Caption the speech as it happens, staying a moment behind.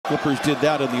Clippers did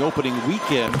that in the opening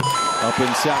weekend up in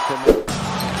Sacramento.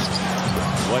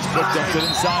 Westbrook dumped it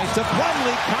inside to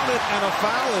Plumlee, count it, and a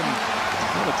foul.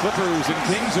 And the Clippers and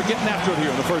Kings are getting after it here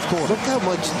in the first quarter. Look how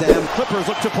much damn Clippers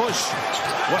look to push.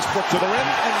 Westbrook to the rim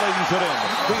and lays it in.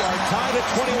 We are tied at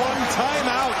 21.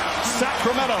 Timeout.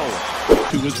 Sacramento.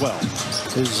 Two as well.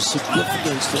 There's a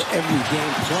significance to every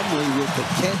game. Plumlee with the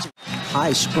catch.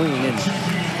 High screen, and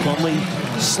Plumlee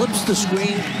slips the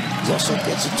screen. Russell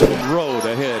gets it to the road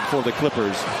ahead for the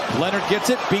Clippers. Leonard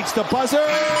gets it, beats the buzzer.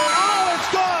 Oh, it's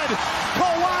good!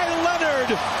 Kawhi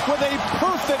Leonard with a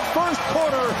perfect first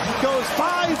quarter goes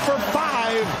 5 for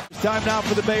 5. Time now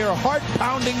for the Bayer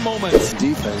heart-pounding moments.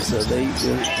 Defense, they're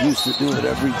used to doing it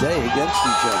every day against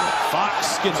each other.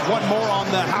 Fox gets one more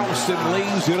on the house and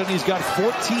lays it, and he's got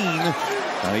 14.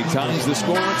 Now he ties the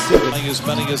score at 7. As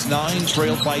many as 9,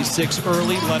 trailed by 6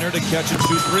 early. Leonard to catch it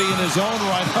 2-3 in his own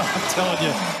right. I'm telling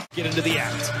you, get into the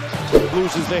act.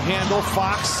 Loses the handle.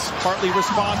 Fox partly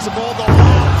responsible. The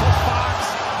lob to Fox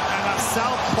and a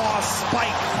southpaw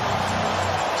spike.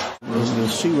 As you'll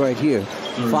see right here,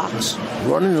 Fox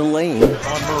running the lane. On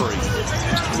Murray,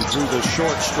 who drew the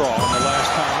short straw in the last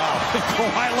time out.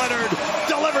 Kawhi Leonard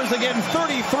delivers again.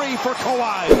 33 for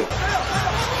Kawhi.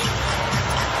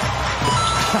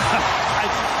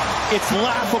 It's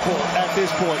laughable at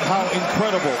this point how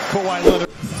incredible Kawhi Leonard.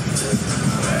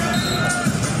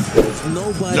 There's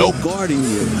nobody guarding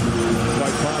you.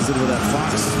 Quite positive of that.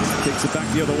 Fox takes it back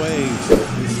the other way.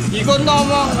 이건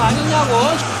너무한 거 아니냐고.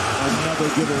 Another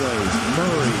giveaway.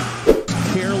 Murray.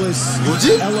 Careless.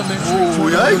 뭐지? Elementary.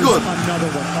 뭐야 이건?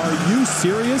 Another one. Are you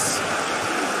serious?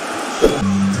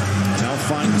 Now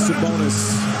finds Sabonis.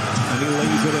 And he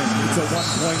lays it in. It's a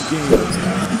 1-point game.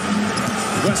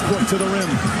 Westbrook to the rim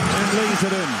and lays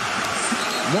it in.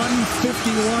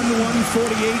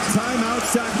 151-148. Timeout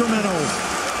Sacramento.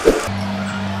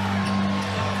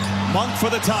 Monk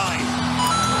for the tie.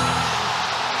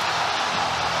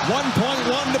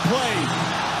 1.1 to play.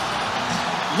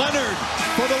 Leonard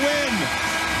for the win.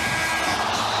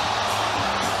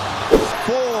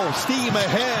 Full steam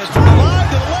ahead. To the line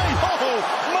to the lane. Oh,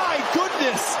 my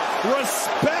goodness.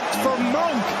 Respect for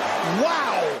Monk.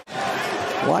 Wow.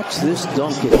 Watch this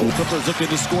dunk at the Clippers looking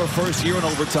to score first here in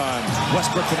overtime.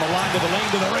 Westbrook from the line to the lane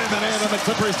to the rim and in, and the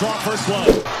Clippers draw first blood.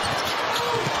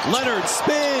 Leonard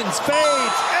spins,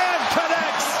 fades, and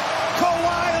connects.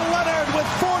 Kawhi Leonard with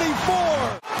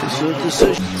 44. This is a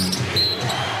decision.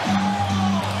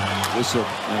 Whistle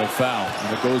and a foul,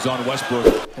 and it goes on Westbrook.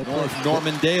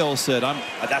 Norman Dale said,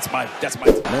 that's my.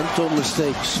 Mental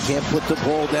mistakes. You can't put the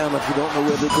ball down if you don't know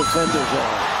where the defenders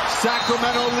are.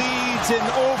 Sacramento leads in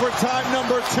overtime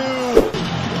number 2.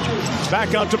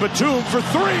 Back out to Batum for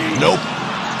 3. Nope.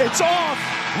 It's off.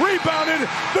 Rebounded.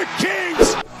 The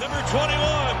Kings. Number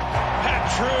 21,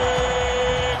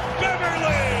 Patrick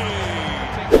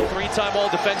Beverley. Three-time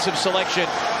all-defensive selection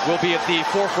will be at the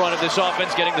forefront of this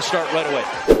offense, getting the start right away.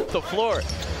 The floor.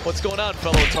 What's going on,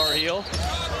 fellow Tar Heel?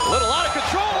 A little out of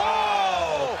control.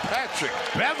 Oh! Patrick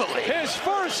Beverley. His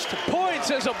first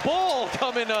points as a Bull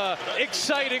come in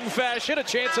exciting fashion. A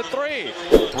chance at 3.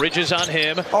 Bridges on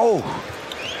him. Oh.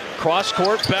 Cross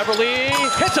court, Beverley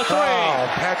hits a 3. Oh,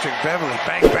 Patrick Beverley,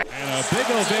 bang, bang. And a big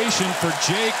ovation for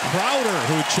Jay Crowder,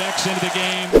 who checks into the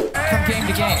game. From game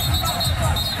to game.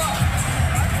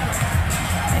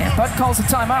 And Bud calls a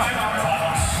timeout.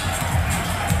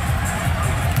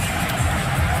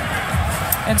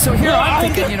 And so here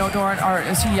I'm thinking, Doran,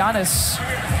 is Giannis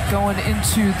going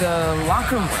into the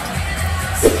locker room?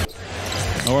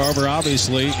 However,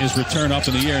 obviously, his return up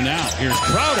in the air now. Here's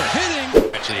Crowder hitting.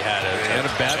 Actually had a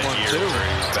bad one too.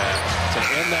 To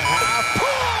end the half. Pull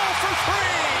for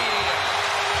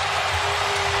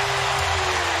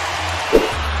 3.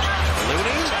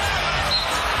 Looney.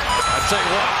 I'll tell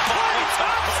you what. Klay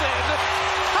Thompson.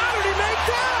 How did he make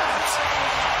that?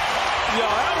 Yeah,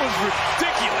 that was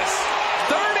ridiculous.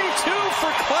 32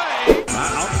 for Klay.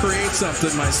 I'll create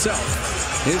something myself.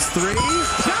 His 3.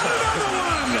 Shot another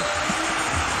one.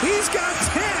 He's got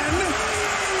 10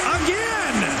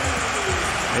 again.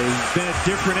 There's been a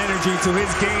different energy to his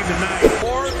game tonight.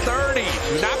 4:30.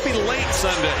 Not be late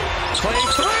Sunday. Klay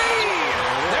 3.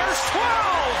 There's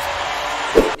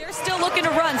 12. They're still looking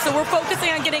to run, so we're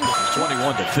focusing on getting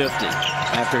 21 to 50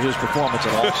 after his performance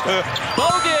at All-Star.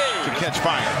 Bogey. To catch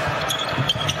fire.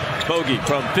 Bogey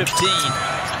from 15.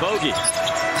 Bogey.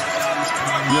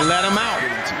 You let him out.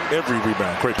 Every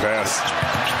rebound, great pass.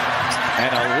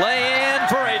 And a lay-in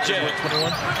for AJ.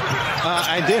 21?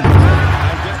 I did.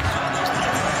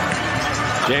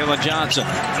 Jalen Johnson.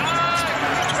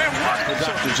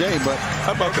 Dr. J, but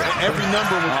how about every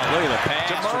number? Look at the pass.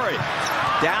 To Murray.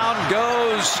 Down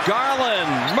goes Garland.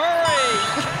 Murray.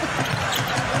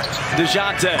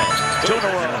 DeJounte.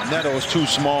 Neto is too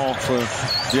small for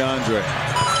DeAndre.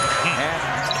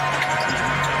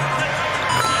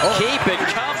 Keep it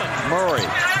coming. Murray.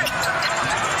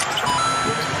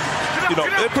 You know,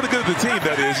 they're pretty good at the team,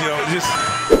 that is, you know, just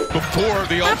Before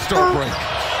the All-Star break.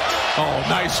 Oh,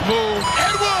 nice move.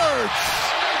 Edwards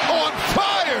on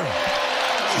fire.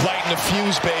 lighting the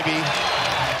fuse, baby.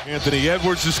 Anthony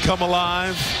Edwards has come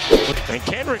alive. And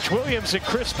Kenrich Williams and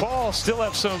Chris Paul still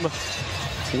have some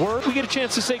word. We get a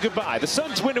chance to say goodbye. The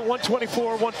Suns win at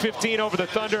 124-115 over the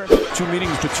Thunder. Two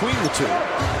meetings between the two.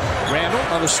 Randall,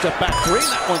 another step back three.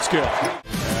 That one's good.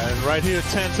 And right here,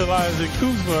 tantalizing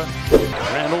Kuzma.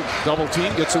 Randall, double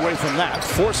team, gets away from that.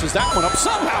 Forces that one up.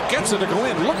 Somehow gets it to go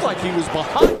in. Looked like he was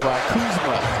behind by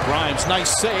Kuzma. Grimes,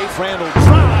 nice save. Randall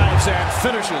drives and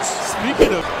finishes.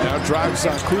 Speaking of now drives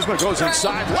on Kuzma, goes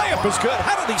inside. Layup is good.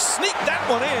 How did he sneak that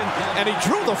one in? And he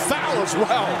drew the foul as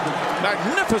well.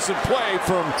 Magnificent play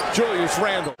from Julius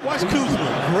Randle. Watch Kuzma.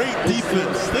 Great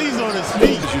defense. Stays on his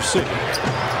feet. As you see.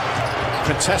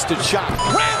 Contested shot.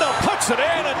 Randle puts it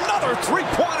in. Another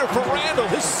three-pointer for Randle.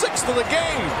 His sixth of the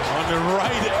game. On the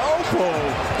right elbow.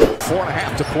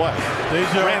 4.5 to play.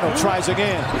 Randle tries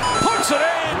again. Puts it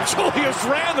in. Julius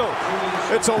Randle.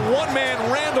 It's a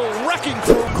one-man Randle wrecking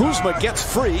through. Kuzma gets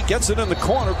free. Gets it in the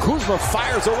corner. Kuzma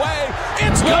fires away.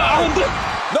 It's gone.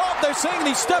 No, they're saying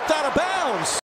he stepped out of bounds.